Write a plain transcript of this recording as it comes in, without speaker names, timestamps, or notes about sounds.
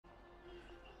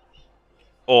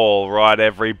Alright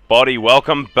everybody,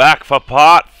 welcome back for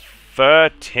part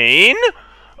 13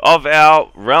 of our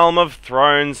Realm of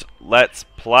Thrones Let's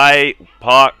Play,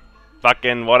 part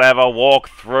fucking whatever, walk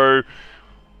through.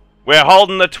 We're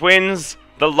holding the twins.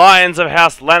 The Lions of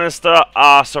House Lannister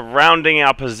are surrounding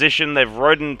our position. They've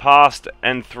ridden past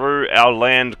and through our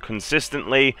land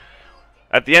consistently.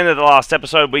 At the end of the last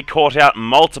episode, we caught out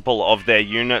multiple of their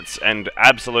units and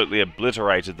absolutely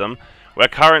obliterated them. We're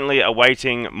currently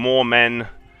awaiting more men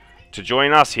to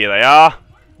join us. Here they are.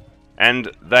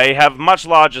 And they have much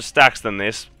larger stacks than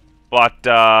this, but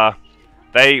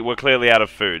they were clearly out of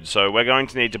food. So we're going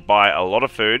to need to buy a lot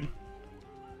of food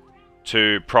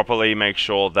to properly make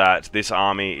sure that this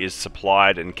army is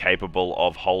supplied and capable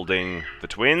of holding the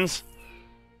twins,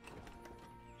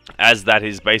 as that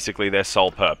is basically their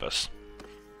sole purpose.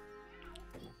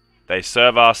 They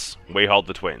serve us, we hold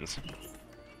the twins.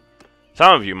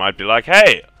 Some of you might be like,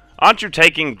 hey, aren't you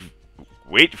taking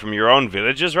wheat from your own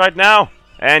villages right now?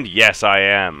 And yes, I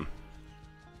am.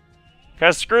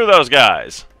 Because screw those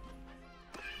guys.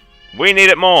 We need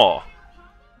it more.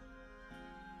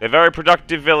 They're very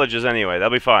productive villages anyway, they'll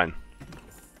be fine.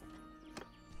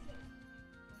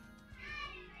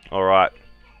 Alright.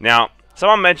 Now,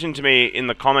 someone mentioned to me in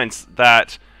the comments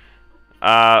that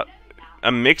a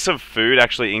mix of food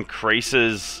actually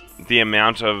increases the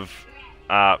amount of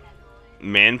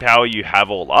manpower you have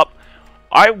all up.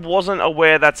 I wasn't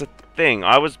aware that's a thing.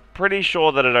 I was pretty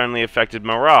sure that it only affected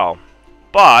morale.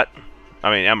 But,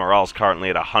 I mean, our morale's currently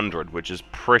at 100, which is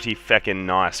pretty feckin'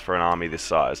 nice for an army this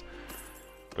size.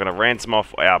 We're going to ransom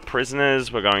off our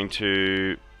prisoners. We're going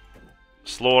to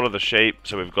slaughter the sheep,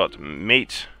 so we've got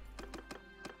meat.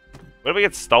 Where do we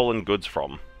get stolen goods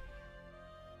from?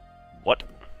 What?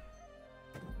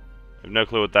 I have no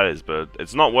clue what that is, but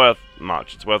it's not worth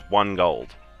much. It's worth 1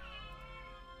 gold.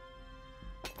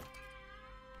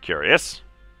 Curious.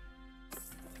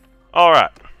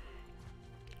 Alright.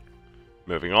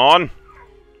 Moving on.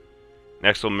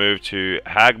 Next we'll move to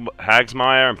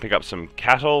Hagsmire and pick up some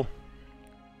cattle.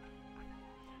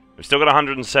 We've still got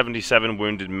 177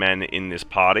 wounded men in this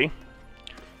party,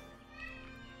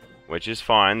 which is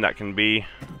fine. That can be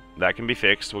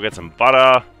fixed. We'll get some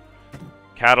butter,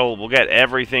 cattle. We'll get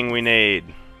everything we need.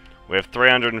 We have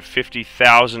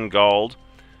 350,000 gold.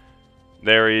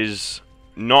 There is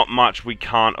not much we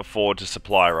can't afford to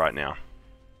supply right now.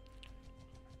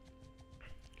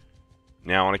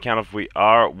 Now, on account of we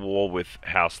are at war with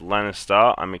House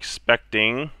Lannister, I'm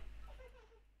expecting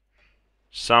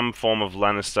some form of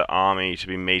Lannister army to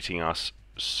be meeting us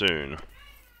soon.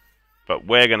 But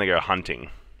we're going to go hunting.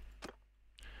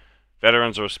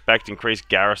 Veterans of respect, increased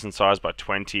garrison size by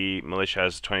 20. Militia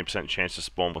has a 20% chance to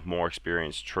spawn with more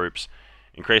experienced troops.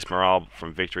 Increased morale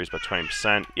from victories by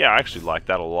 20%. Yeah, I actually like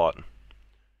that a lot.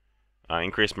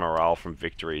 Increased morale from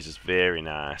victories is very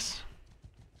nice.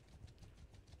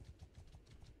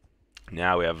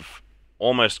 Now we have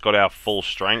almost got our full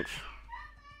strength.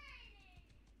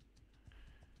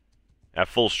 Our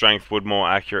full strength would more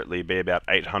accurately be about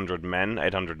 800 men,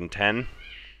 810.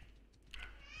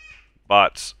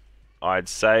 But I'd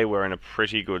say we're in a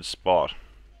pretty good spot.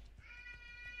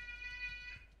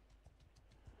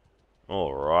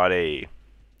 Alrighty.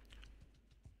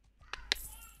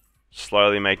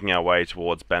 Slowly making our way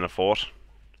towards Bannerlord.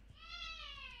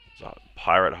 There's a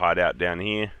pirate hideout down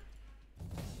here.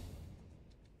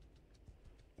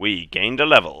 We gained a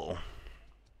level.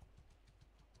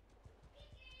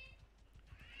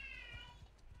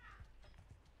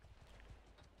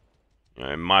 You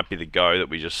know, it might be the go that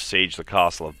we just siege the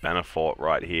castle of Bannerlord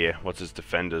right here. What's his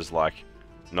defenders like?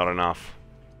 Not enough.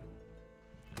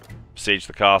 Siege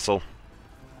the castle.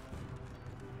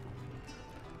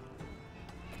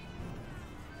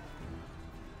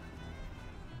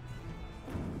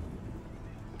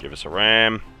 Give us a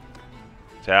ram.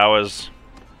 Towers.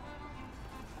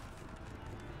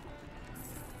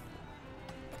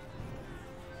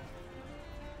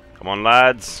 Come on,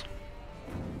 lads.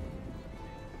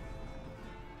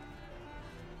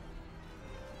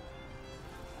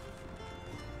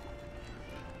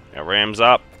 Our rams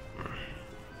up.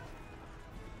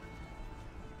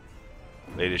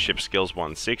 Leadership skills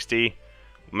 160.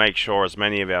 Make sure as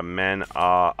many of our men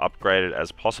are upgraded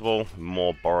as possible.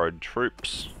 More borrowed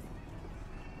troops.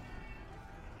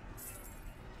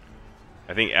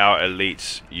 I think our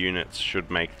elite units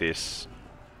should make this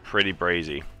pretty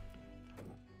breezy.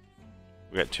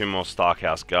 We got 2 more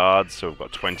Starkhouse guards, so we've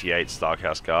got 28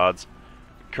 Starkhouse guards.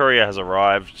 Courier has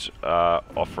arrived,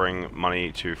 offering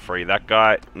money to free that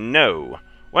guy. No,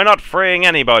 we're not freeing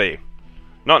anybody.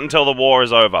 Not until the war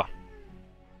is over.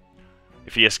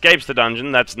 If he escapes the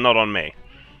dungeon, that's not on me.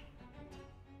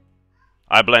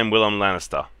 I blame Willem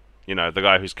Lannister. You know, the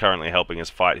guy who's currently helping us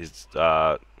fight his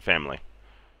family.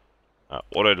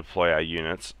 Auto deploy our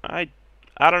units. I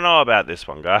don't know about this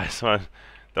one, guys.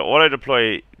 The auto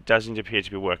deploy doesn't appear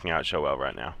to be working out so well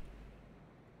right now.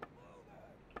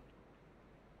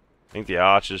 I think the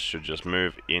archers should just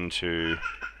move into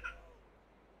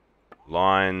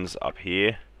lines up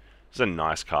here. This is a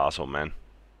nice castle, man.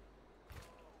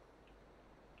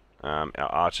 Our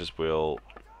archers will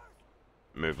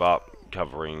move up,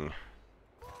 covering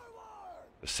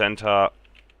the center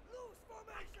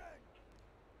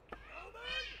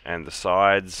and the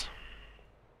sides.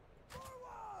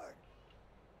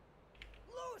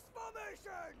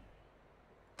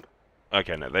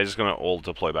 Okay, no, they're just going to all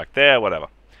deploy back there, whatever.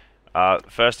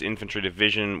 First Infantry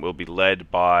Division will be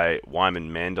led by Wyman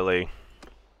Manderley.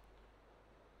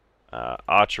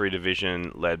 Archery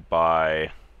Division led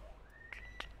by...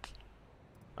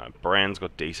 Brand's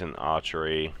got decent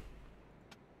archery.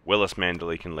 Willis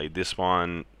Manderley can lead this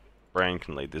one. Brand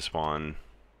can lead this one.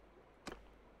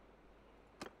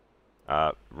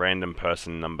 Random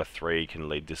person number 3 can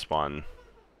lead this one.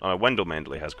 Oh, no, Wendell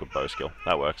Manderley has good bow skill.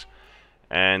 That works.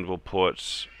 And we'll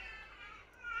put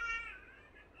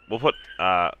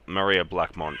Maria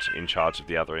Blackmont in charge of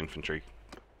the other infantry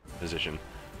position.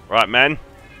 Right, men,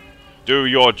 do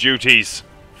your duties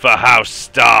for House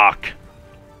Stark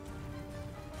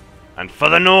and for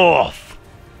the North.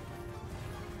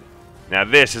 Now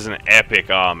this is an epic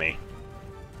army.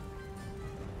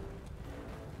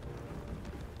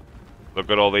 Look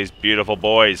at all these beautiful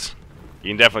boys. You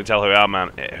can definitely tell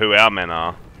who our men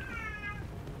are.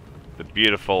 The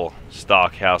beautiful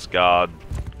Stark House Guard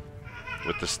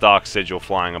with the Stark sigil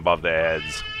flying above their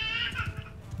heads.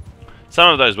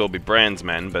 Some of those will be Brand's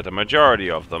men, but a majority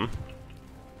of them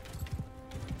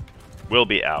will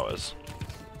be ours.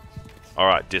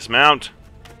 Alright, dismount.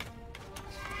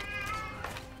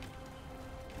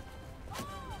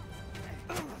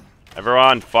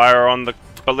 Everyone, fire on the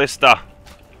ballista.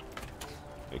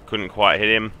 We couldn't quite hit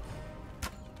him.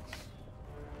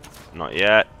 Not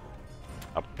yet.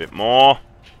 Up a bit more.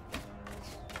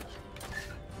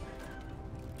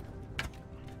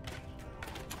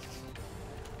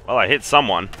 Well, I hit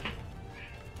someone.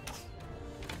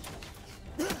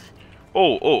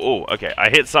 Oh, okay. I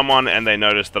hit someone and they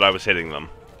noticed that I was hitting them.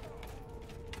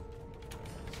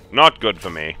 Not good for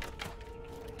me.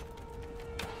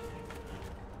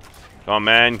 Come on,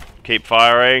 man. Keep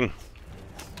firing.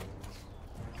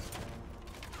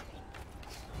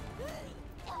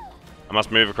 I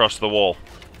must move across the wall.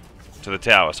 To the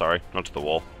tower, sorry. Not to the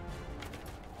wall.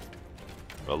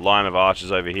 Got a line of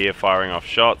archers over here firing off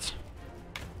shots.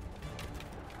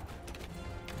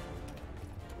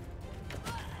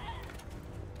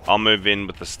 I'll move in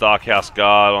with the Stark House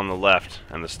Guard on the left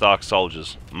and the Stark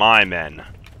soldiers. My men.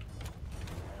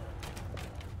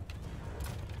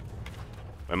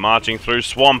 We're marching through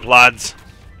swamp, lads.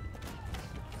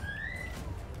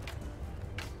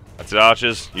 That's it,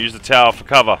 archers. Use the tower for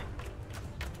cover.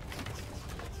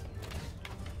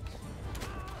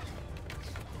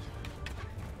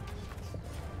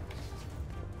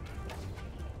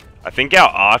 I think our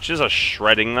archers are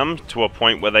shredding them to a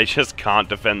point where they just can't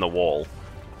defend the wall.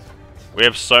 We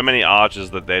have so many archers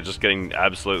that they're just getting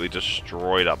absolutely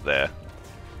destroyed up there.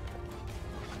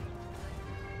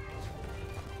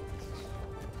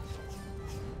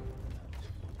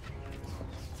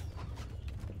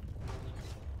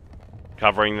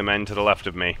 Covering the men to the left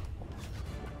of me.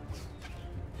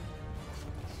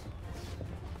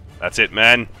 That's it,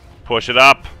 men. Push it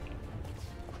up.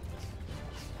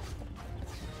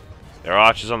 Their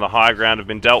archers on the high ground have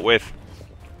been dealt with.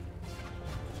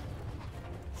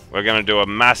 We're going to do a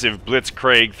massive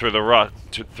blitzkrieg through the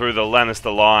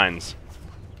Lannister lines.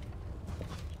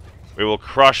 We will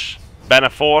crush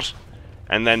Bannerlord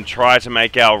and then try to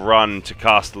make our run to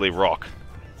Casterly Rock.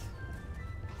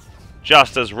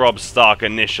 Just as Robb Stark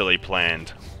initially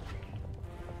planned.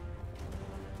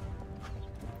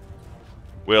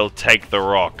 We'll take the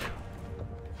rock.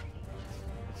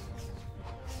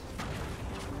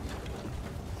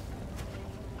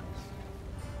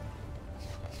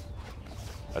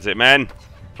 That's it, man.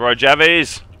 Throw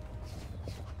javies.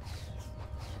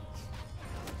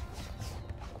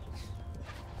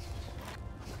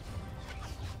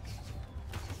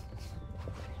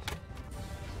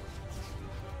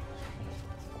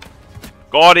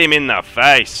 Got him in the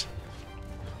face.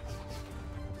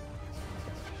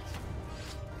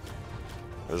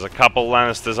 There's a couple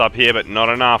Lannisters up here, but not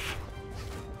enough.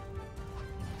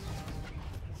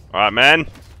 Alright, man.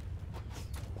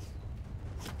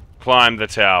 Climb the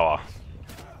tower.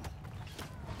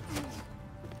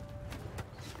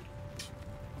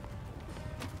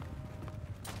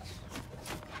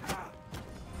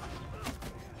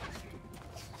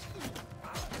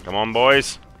 Come on,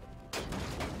 boys.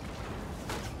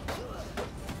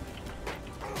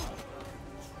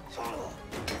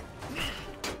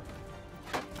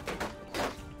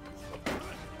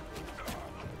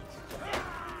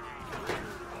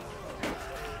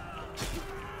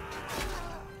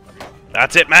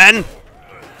 That's it, man!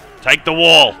 Take the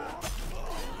wall!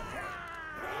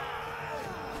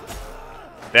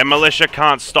 Their militia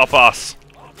can't stop us.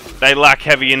 They lack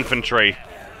heavy infantry.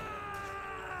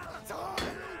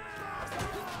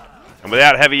 And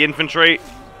without heavy infantry,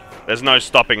 there's no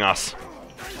stopping us.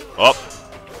 Oh,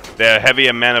 their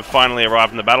heavier men have finally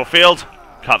arrived in the battlefield.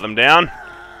 Cut them down.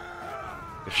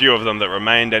 The few of them that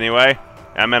remained anyway.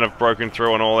 Our men have broken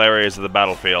through in all areas of the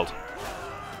battlefield.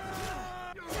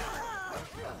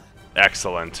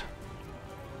 Excellent.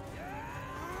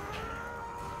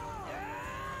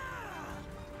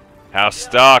 House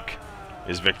Stark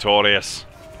is victorious.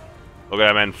 Look at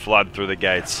our men flood through the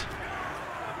gates.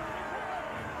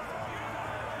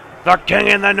 The king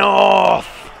in the north!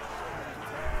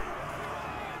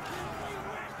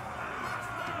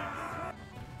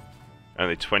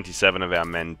 Only 27 of our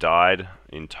men died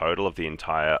in total of the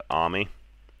entire army.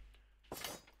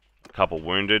 A couple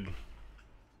wounded.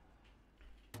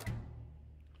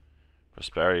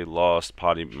 Prosperity lost,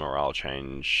 party morale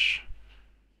change.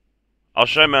 I'll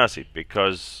show mercy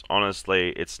because honestly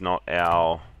it's not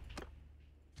our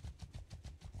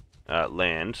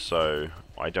land, so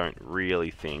I don't really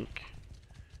think.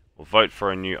 We'll vote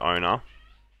for a new owner.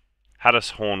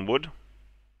 Hattis Hornwood.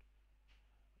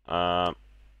 I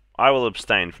will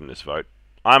abstain from this vote.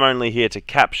 I'm only here to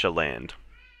capture land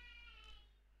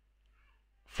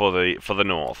for the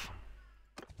north.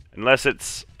 Unless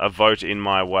it's a vote in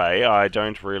my way, I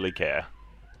don't really care.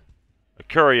 A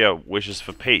courier wishes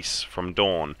for peace from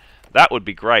Dawn. That would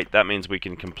be great. That means we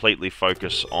can completely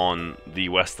focus on the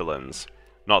Westerlands.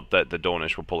 Not that the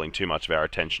Dornish were pulling too much of our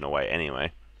attention away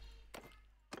anyway.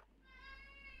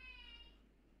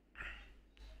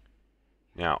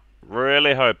 Now,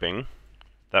 really hoping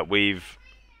that we've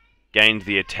gained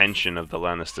the attention of the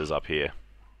Lannisters up here.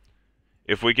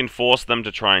 If we can force them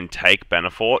to try and take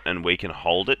Bannerlord and we can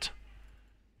hold it,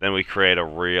 then we create a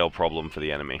real problem for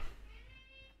the enemy.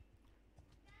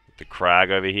 The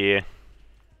crag over here.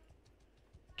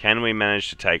 Can we manage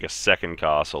to take a second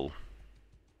castle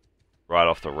right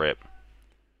off the rip?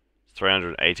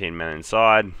 318 men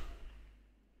inside.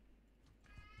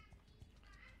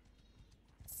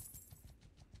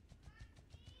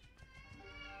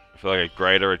 I feel like a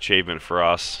greater achievement for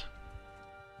us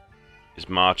is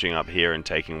marching up here and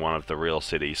taking one of the real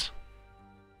cities.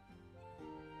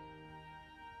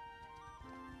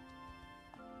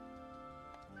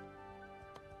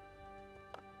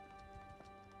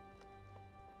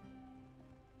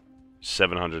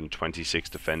 $726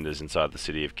 defenders inside the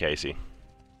city of Casey.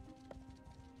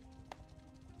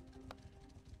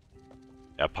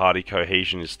 Our party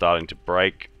cohesion is starting to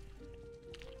break.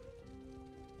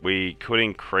 We could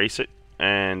increase it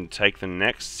and take the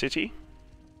next city.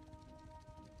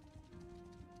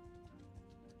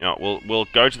 You know, we'll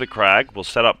go to the crag, we'll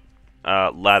set up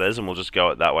ladders and we'll just go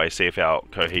it that way, see if our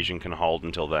cohesion can hold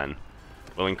until then.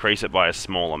 We'll increase it by a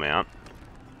small amount.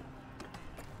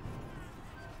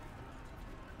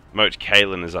 Moat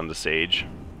Cailin is under siege.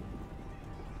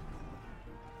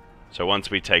 So once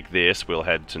we take this, we'll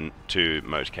head to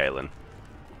Moat Cailin.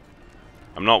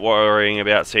 I'm not worrying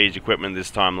about siege equipment this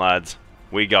time, lads.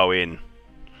 We go in.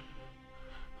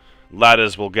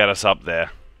 Ladders will get us up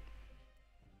there.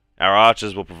 Our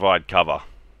archers will provide cover.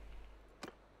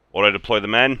 Auto-deploy the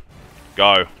men.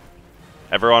 Go.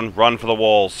 Everyone, run for the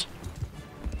walls.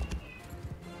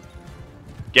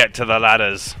 Get to the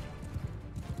ladders.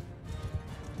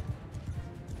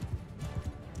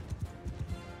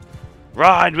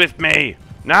 Ride with me!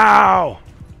 Now!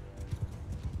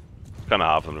 Kind of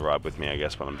hard for them to ride with me, I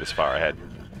guess, when I'm this far ahead.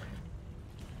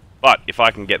 But if I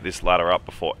can get this ladder up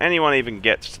before anyone even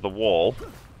gets to the wall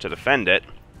to defend it,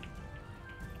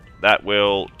 that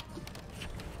will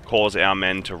cause our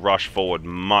men to rush forward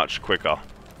much quicker.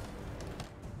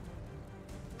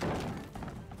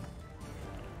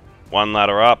 One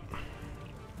ladder up.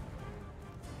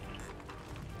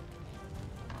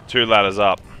 2 ladders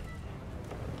up.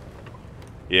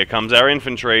 Here comes our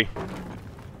infantry.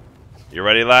 You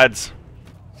ready, lads?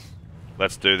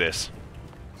 Let's do this.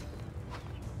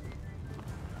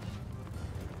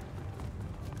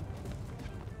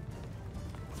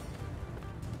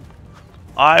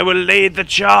 I will lead the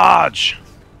charge!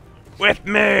 With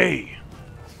me!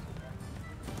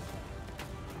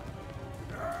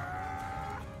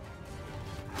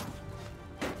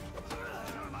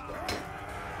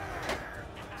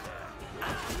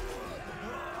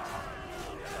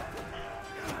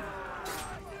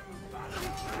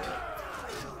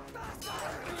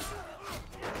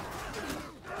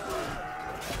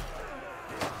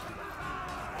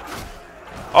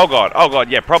 Oh god,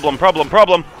 yeah, problem.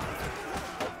 Come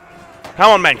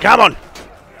on, man, come on!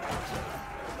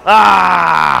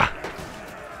 Ah!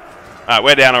 Alright,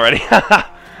 we're down already.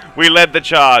 We led the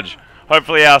charge.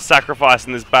 Hopefully our sacrifice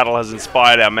in this battle has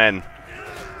inspired our men.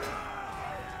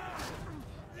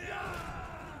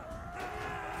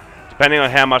 Depending on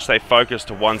how much they focus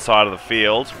to one side of the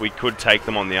field, we could take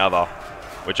them on the other,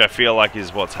 which I feel like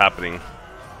is what's happening.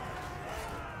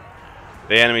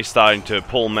 The enemy's starting to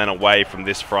pull men away from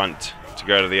this front to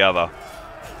go to the other,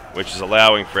 which is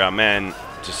allowing for our men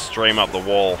to stream up the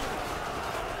wall.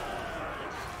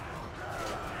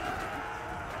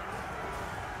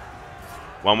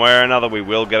 One way or another, we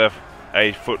will get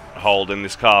a foothold in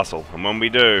this castle, and when we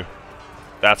do,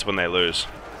 that's when they lose.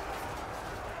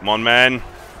 Come on, man.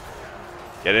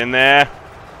 Get in there.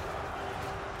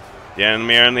 The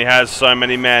enemy only has so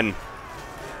many men.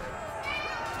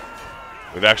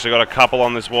 We've actually got a couple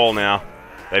on this wall now.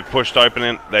 They've pushed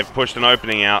an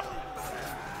opening out.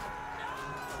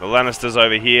 The Lannisters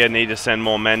over here need to send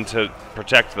more men to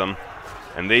protect them,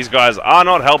 and these guys are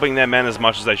not helping their men as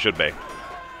much as they should be.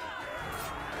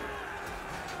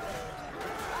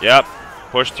 Yep,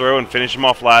 push through and finish them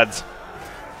off, lads.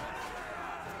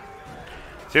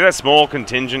 See that small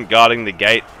contingent guarding the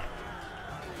gate?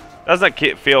 Doesn't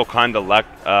that feel kind of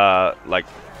like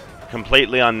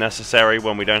completely unnecessary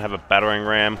when we don't have a battering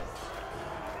ram?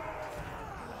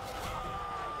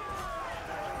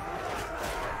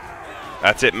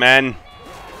 That's it, men.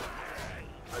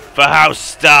 For House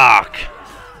Stark!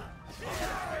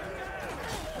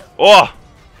 Oh!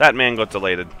 That man got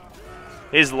deleted.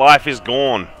 His life is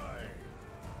gone.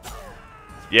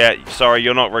 Yeah, sorry,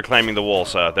 you're not reclaiming the wall,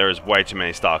 sir. There is way too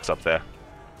many Starks up there.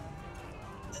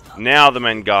 Now the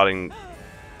men guarding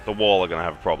the wall are going to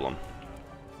have a problem.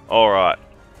 Alright.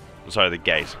 Sorry, the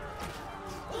gate.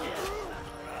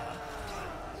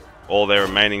 All their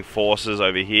remaining forces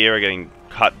over here are getting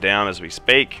cut down as we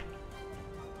speak.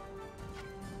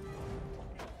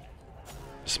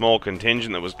 Small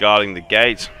contingent that was guarding the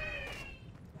gate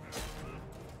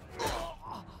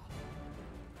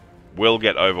will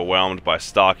get overwhelmed by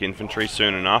Stark infantry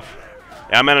soon enough.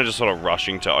 Our men are just sort of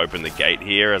rushing to open the gate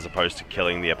here as opposed to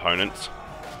killing the opponents.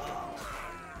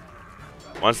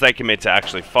 Once they commit to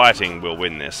actually fighting, we'll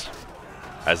win this,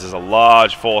 as there's a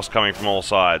large force coming from all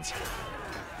sides.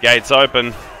 Gates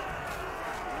open,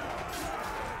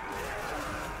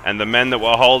 and the men that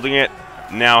were holding it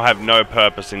now have no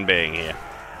purpose in being here,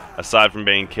 aside from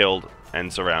being killed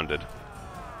and surrounded.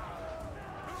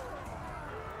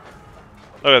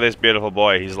 Look at this beautiful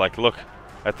boy. He's like, look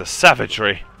at the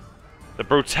savagery, the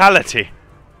brutality.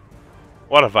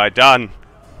 What have I done?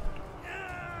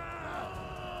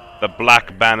 The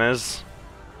black banners.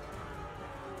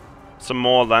 Some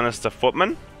more Lannister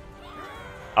footmen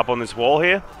up on this wall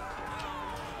here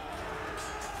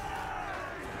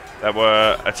that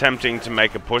were attempting to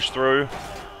make a push through,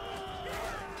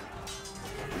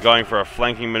 going for a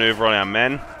flanking maneuver on our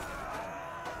men.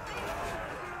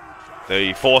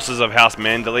 The forces of House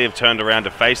Manderley have turned around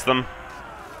to face them,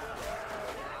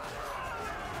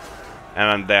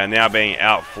 and they are now being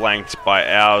outflanked by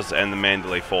ours and the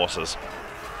Manderley forces.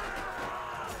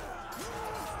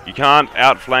 You can't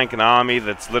outflank an army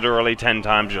that's literally 10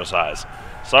 times your size.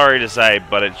 Sorry to say,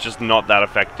 but it's just not that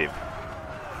effective.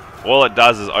 All it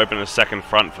does is open a second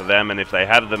front for them, and if they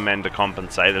had the men to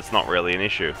compensate, it's not really an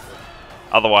issue.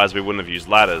 Otherwise, we wouldn't have used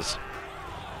ladders.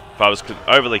 If I was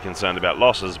overly concerned about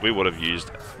losses, we would have used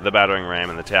the battering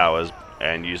ram and the towers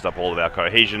and used up all of our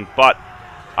cohesion, but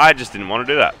I just didn't want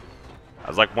to do that.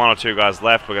 There's like 1 or 2 guys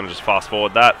left. We're going to just fast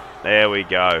forward that. There we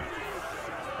go.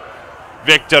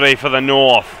 Victory for the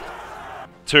North!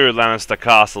 2 Lannister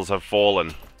castles have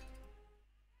fallen.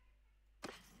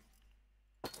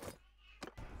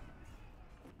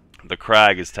 The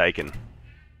crag is taken.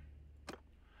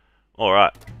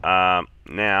 Alright,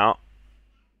 now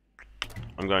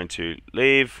I'm going to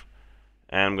leave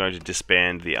and I'm going to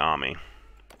disband the army.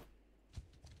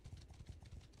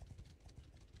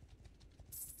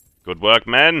 Good work,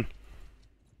 men!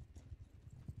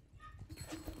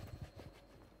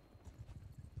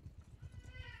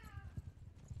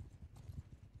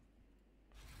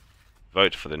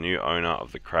 Vote for the new owner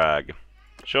of the crag.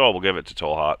 Sure, we'll give it to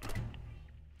Tallheart.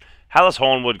 Hallis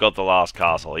Hornwood got the last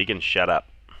castle. He can shut up.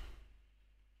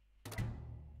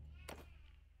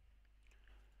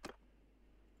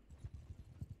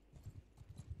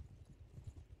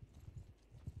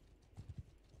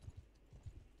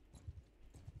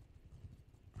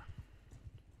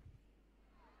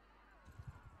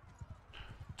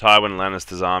 Tywin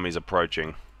Lannister's army's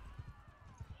approaching.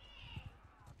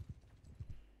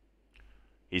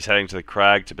 He's heading to the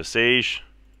crag to besiege.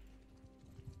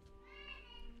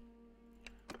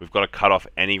 We've got to cut off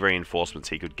any reinforcements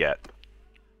he could get.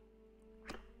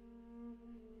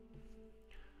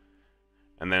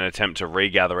 And then attempt to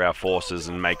regather our forces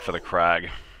and make for the crag.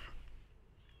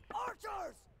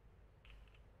 Archers!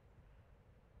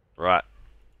 Right.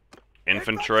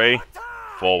 Infantry,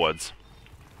 forwards.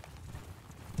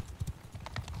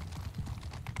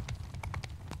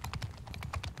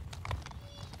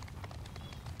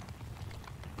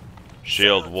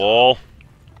 Shield wall.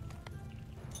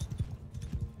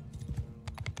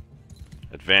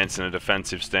 Advance in a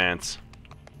defensive stance.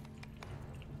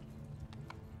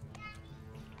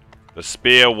 The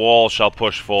spear wall shall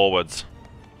push forwards.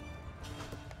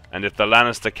 And if the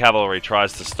Lannister cavalry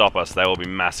tries to stop us, they will be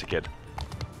massacred.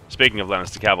 Speaking of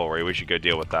Lannister cavalry, we should go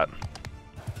deal with that.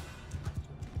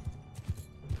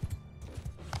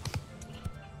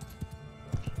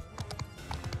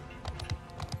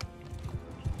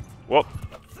 Whoop.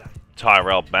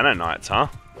 Tyrell Banner Knights, huh?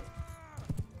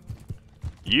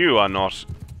 You are not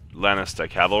Lannister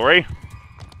cavalry.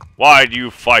 Why do you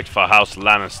fight for House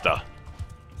Lannister?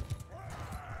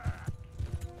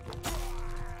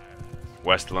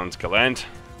 Westerland's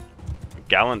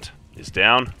Gallant is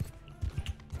down.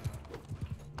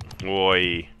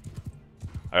 Oi.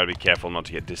 I gotta be careful not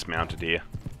to get dismounted here.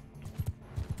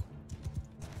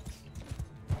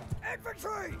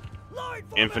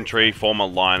 Infantry, form a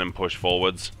line and push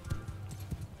forwards.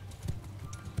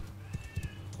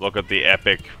 Look at the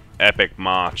epic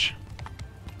march.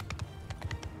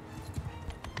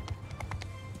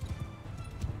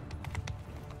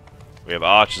 We have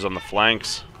archers on the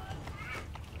flanks.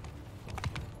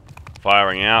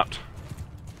 Firing out.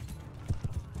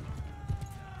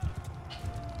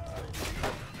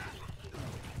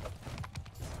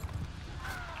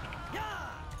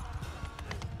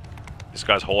 This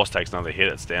guy's horse takes another hit,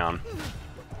 it's down.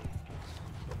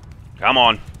 Come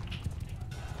on.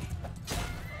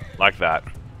 Like that.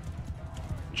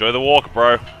 Enjoy the walk,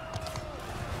 bro.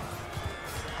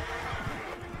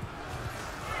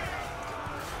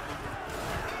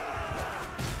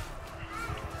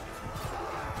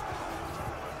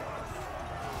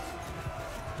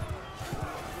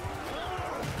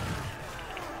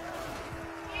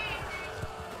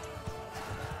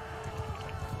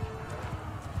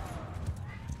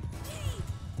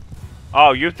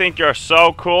 Oh, you think you're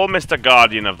so cool, Mr.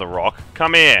 Guardian of the Rock?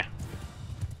 Come here.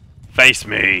 Face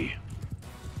me.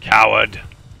 Coward.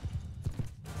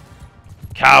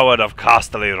 Coward of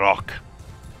Casterly Rock.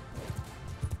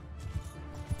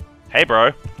 Hey,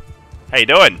 bro. How you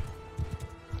doing?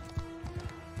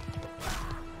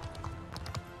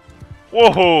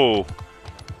 Woohoo!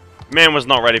 Man was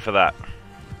not ready for that.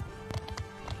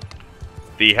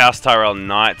 The House Tyrell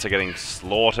Knights are getting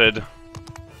slaughtered.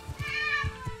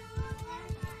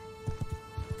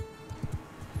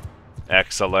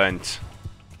 Excellent.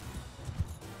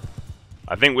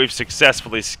 I think we've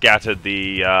successfully scattered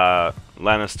the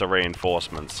Lannister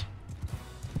reinforcements.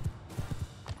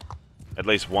 At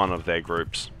least one of their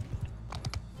groups.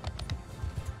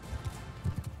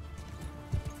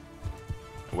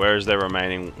 Where is their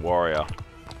remaining warrior?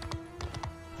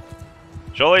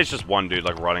 Surely it's just one dude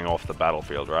like running off the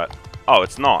battlefield, right? Oh,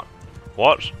 it's not.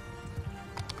 What?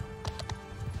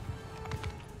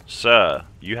 Sir,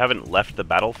 you haven't left the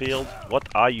battlefield? What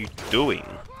are you doing?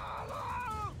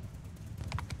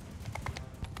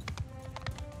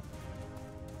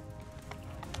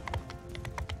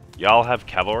 Y'all have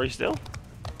cavalry still?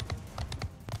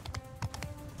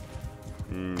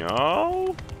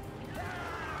 No?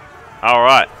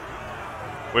 Alright.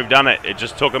 We've done it. It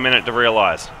just took a minute to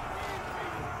realize.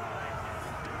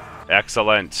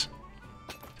 Excellent.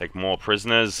 Take more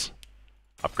prisoners.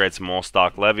 Upgrade some more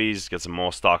Stark levies. Get some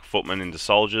more Stark footmen into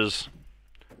soldiers.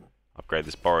 Upgrade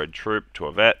this borrowed troop to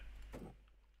a vet.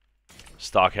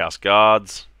 Stark House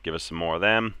guards. Give us some more of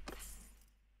them.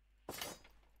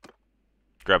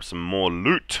 Grab some more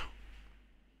loot.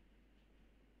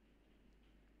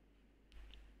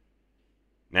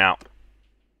 Now,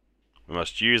 we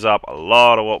must use up a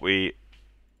lot of what we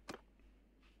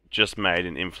just made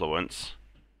in influence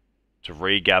to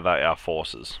regather our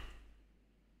forces.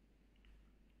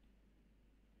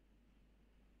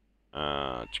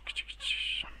 At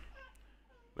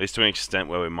least to an extent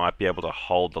where we might be able to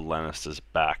hold the Lannisters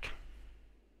back.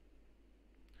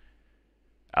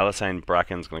 Alysanne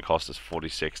Bracken's going to cost us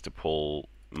 46 to pull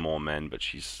more men, but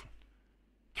she's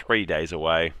 3 days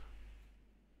away.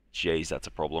 Jeez, that's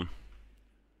a problem.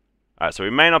 Alright, so we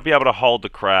may not be able to hold the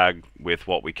crag with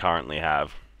what we currently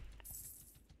have.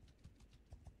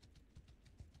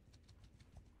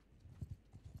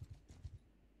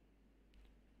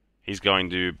 He's going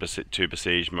to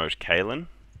besiege Moat Cailin.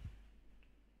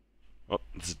 Oh,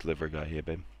 This is delivery guy here,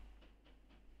 babe.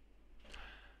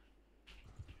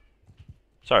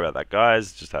 Sorry about that,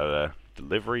 guys. Just had a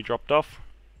delivery dropped off.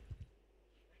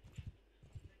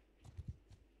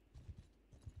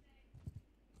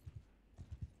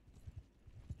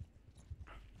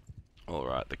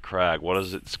 Alright, the crag. What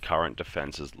does its current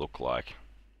defenses look like?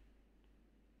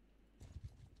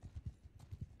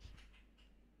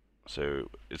 So,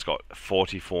 it's got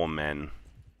 44 men.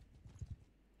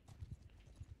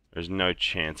 There's no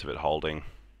chance of it holding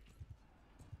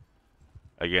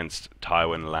against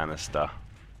Tywin Lannister.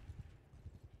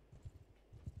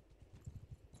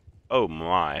 Oh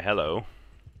my, hello.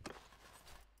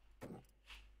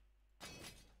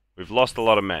 We've lost a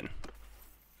lot of men.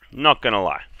 Not gonna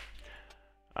lie.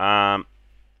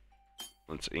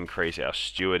 Let's increase our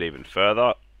steward even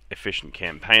further. Efficient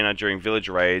campaigner. During village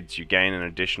raids, you gain an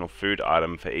additional food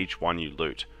item for each one you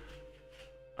loot.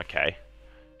 Okay.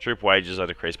 Troop wages are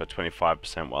decreased by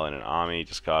 25% while in an army.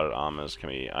 Discarded armors can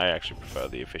be... I actually prefer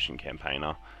the efficient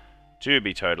campaigner, to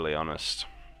be totally honest.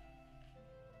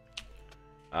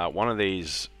 One of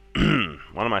these... one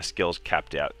of my skills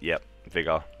capped out. Yep,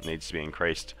 vigor needs to be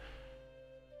increased.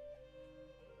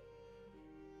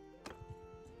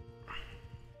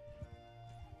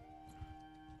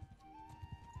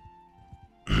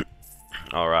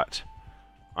 Alright.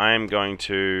 I am going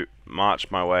to march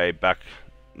my way back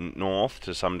north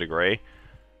to some degree.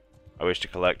 I wish to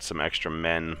collect some extra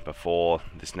men before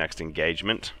this next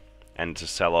engagement and to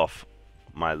sell off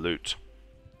my loot.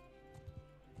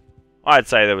 I'd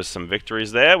say there was some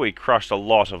victories there. We crushed a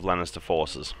lot of Lannister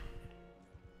forces.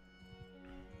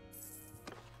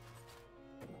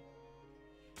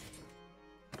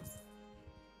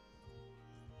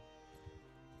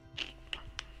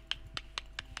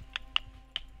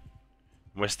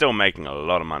 We're still making a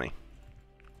lot of money.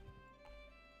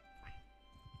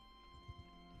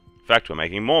 In fact, we're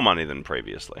making more money than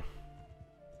previously.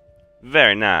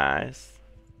 Very nice.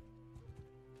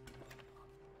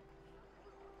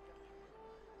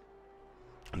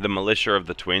 The militia of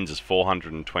the twins is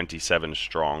 427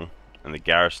 strong, and the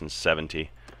garrison's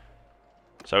 70.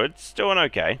 So it's doing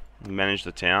okay. Manage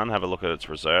the town, have a look at its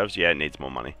reserves. Yeah, it needs more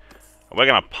money. We're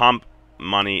going to pump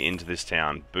money into this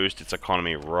town, boost its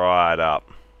economy right up.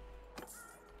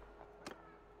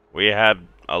 We have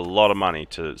a lot of money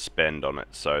to spend on it,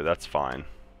 so that's fine.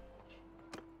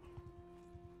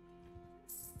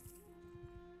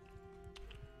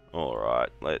 Alright,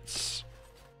 let's...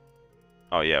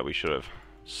 Oh yeah, we should have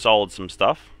sold some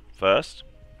stuff first.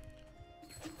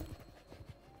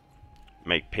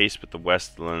 Make peace with the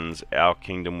Westerlands. Our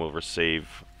kingdom will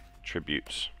receive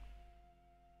tribute.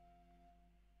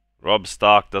 Robb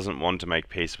Stark doesn't want to make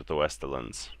peace with the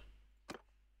Westerlands.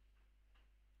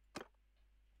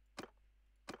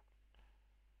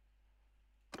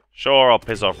 Sure, I'll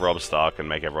piss off Robb Stark and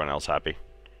make everyone else happy.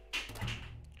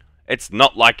 It's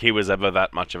not like he was ever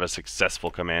that much of a successful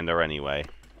commander anyway.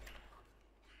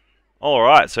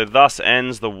 Alright, so thus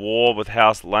ends the war with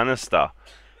House Lannister.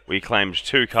 We claimed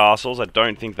 2 castles. I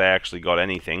don't think they actually got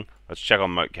anything. Let's check on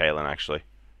Moat Cailin, actually.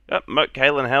 Yep, Moat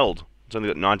Cailin held. It's only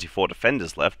got 94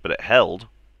 defenders left, but it held.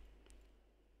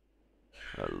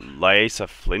 Laesa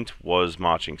Flint was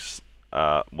marching...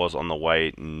 was on the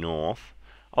way north.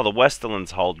 Oh, the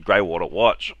Westerlands hold Greywater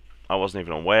Watch. I wasn't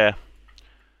even aware.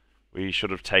 We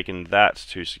should have taken that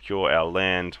to secure our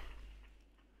land.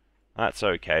 That's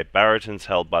okay. Barrington's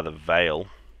held by the Vale.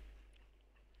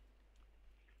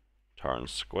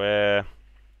 Torrens Square.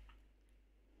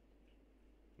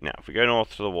 Now, if we go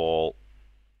north to the wall,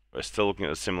 we're still looking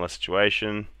at a similar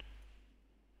situation.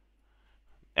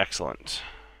 Excellent.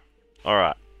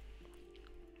 Alright.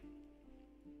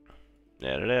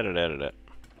 Yeah,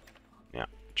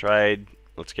 trade.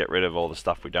 Let's get rid of all the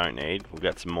stuff we don't need. We'll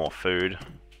get some more food.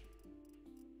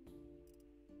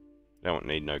 Don't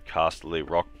need no Casterly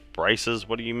rock braces.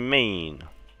 What do you mean?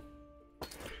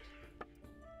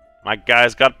 My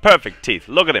guy's got perfect teeth.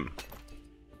 Look at him.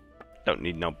 Don't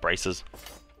need no braces.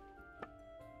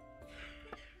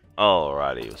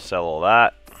 Alrighty, we'll sell all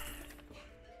that.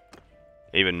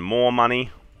 Even more money.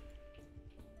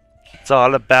 It's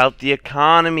all about the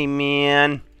economy,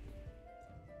 man.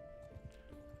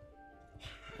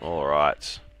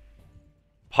 Alright.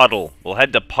 Puddle. We'll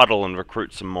head to Puddle and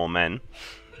recruit some more men.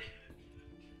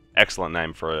 Excellent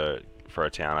name for a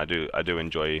town. I do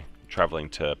enjoy traveling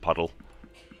to Puddle.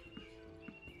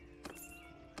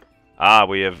 Ah,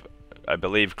 we have, I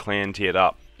believe, clan tiered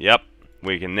up. Yep.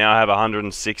 We can now have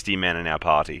 160 men in our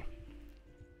party.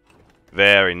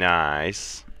 Very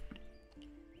nice.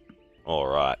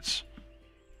 Alright.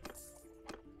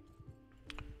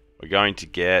 We're going to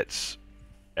get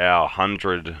our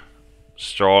 100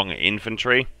 strong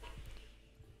infantry,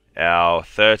 our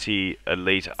 30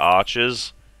 elite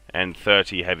archers, and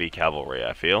 30 heavy cavalry,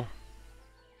 I feel.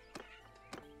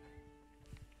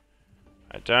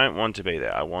 I don't want to be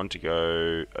there. I want to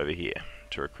go over here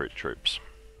to recruit troops.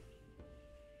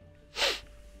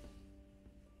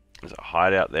 There's a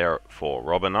hideout there for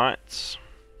robber knights.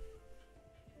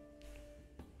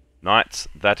 Knights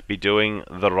that be doing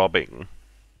the robbing.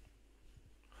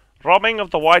 Robbing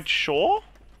of the White Shore?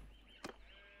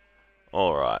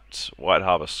 Alright. White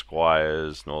Harbour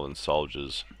Squires, Northern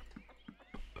Soldiers.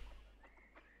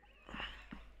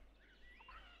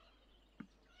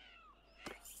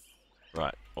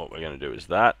 Right, what we're going to do is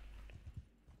that.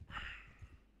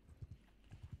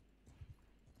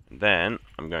 And then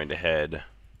I'm going to head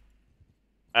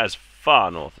as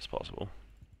far north as possible.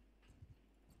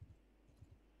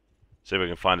 See if we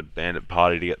can find a bandit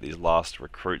party to get these last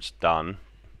recruits done.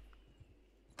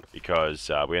 Because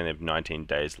we only have 19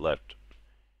 days left.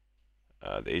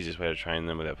 The easiest way to train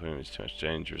them without putting them in too much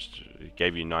danger is to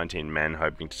gave you 19 men,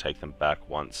 hoping to take them back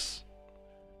once.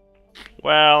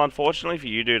 Well, unfortunately for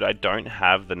you, dude, I don't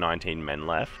have the 19 men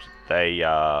left. They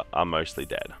are mostly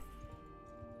dead.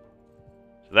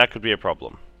 So that could be a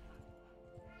problem.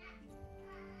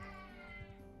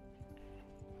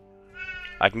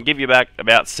 I can give you back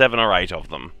about 7 or 8 of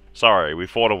them. Sorry, we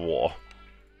fought a war.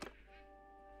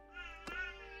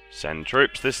 Send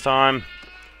troops this time.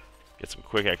 Get some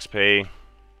quick XP.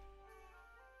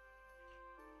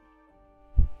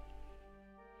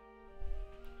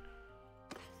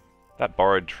 That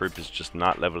borrowed troop is just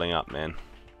not leveling up, man.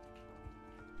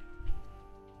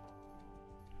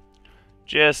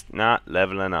 Just not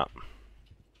leveling up.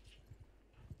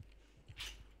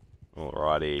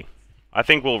 Alrighty. I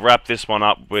think we'll wrap this one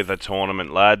up with a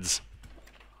tournament, lads.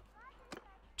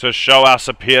 To show our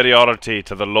superiority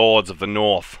to the lords of the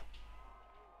north.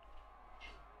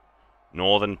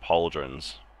 Northern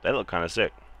Pauldrons. They look kind of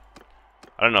sick.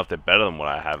 I don't know if they're better than what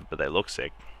I have, but they look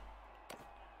sick.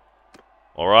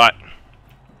 Alright.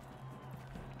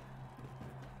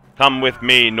 Come with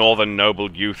me, northern noble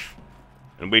youth,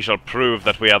 and we shall prove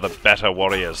that we are the better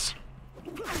warriors.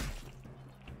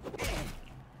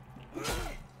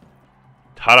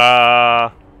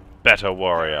 Ta-da! Better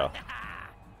warrior.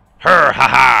 Her ha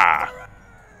ha!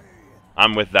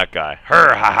 I'm with that guy.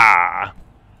 Her ha ha!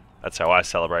 That's how I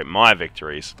celebrate my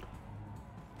victories.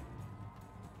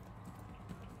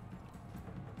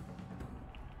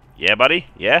 Yeah, buddy?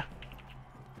 Yeah?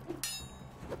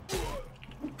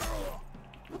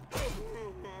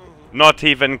 Not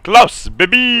even close,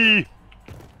 baby!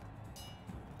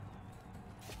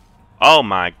 Oh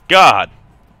my god!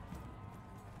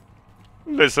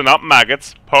 Listen up,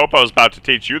 maggots. Popo's about to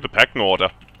teach you the pecking order.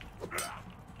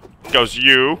 Goes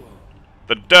you,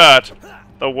 the dirt,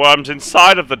 the worms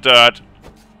inside of the dirt,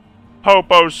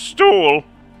 Popo's stool,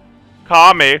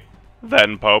 Kami,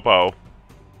 then Popo.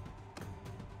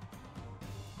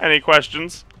 Any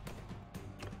questions?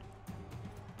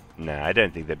 Nah, I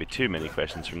don't think there'd be too many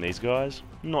questions from these guys.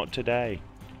 Not today.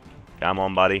 Come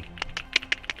on, buddy.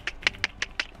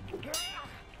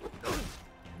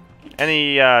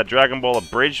 Any Dragon Ball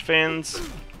Abridged fans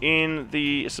in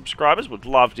the subscribers? Would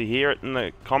love to hear it in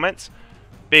the comments.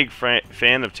 Big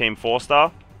fan of Team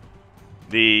 4-Star.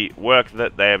 The work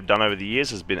that they have done over the years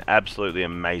has been absolutely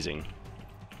amazing.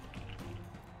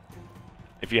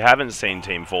 If you haven't seen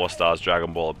Team 4-Star's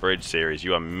Dragon Ball Abridged series,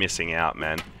 you are missing out,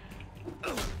 man.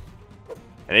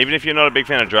 And even if you're not a big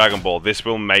fan of Dragon Ball, this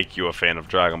will make you a fan of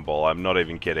Dragon Ball. I'm not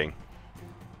even kidding.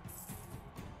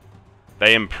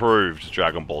 They improved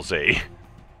Dragon Ball Z.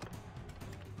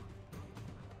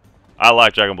 I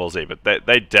like Dragon Ball Z, but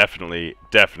they definitely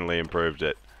improved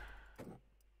it.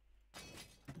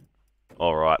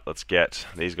 Alright, let's get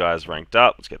these guys ranked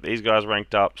up. Let's get these guys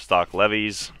ranked up. Stark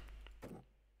Levies.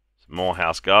 Some more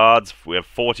House Guards. We have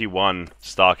 41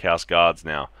 Stark House Guards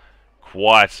now.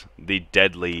 Quite the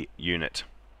deadly unit.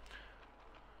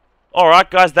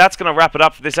 Alright guys, that's going to wrap it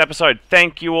up for this episode.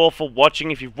 Thank you all for watching.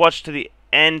 If you've watched to the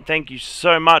end, thank you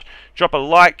so much. Drop a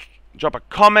like, drop a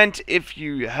comment if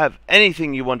you have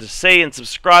anything you want to see, and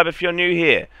subscribe if you're new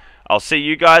here. I'll see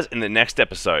you guys in the next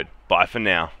episode. Bye for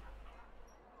now.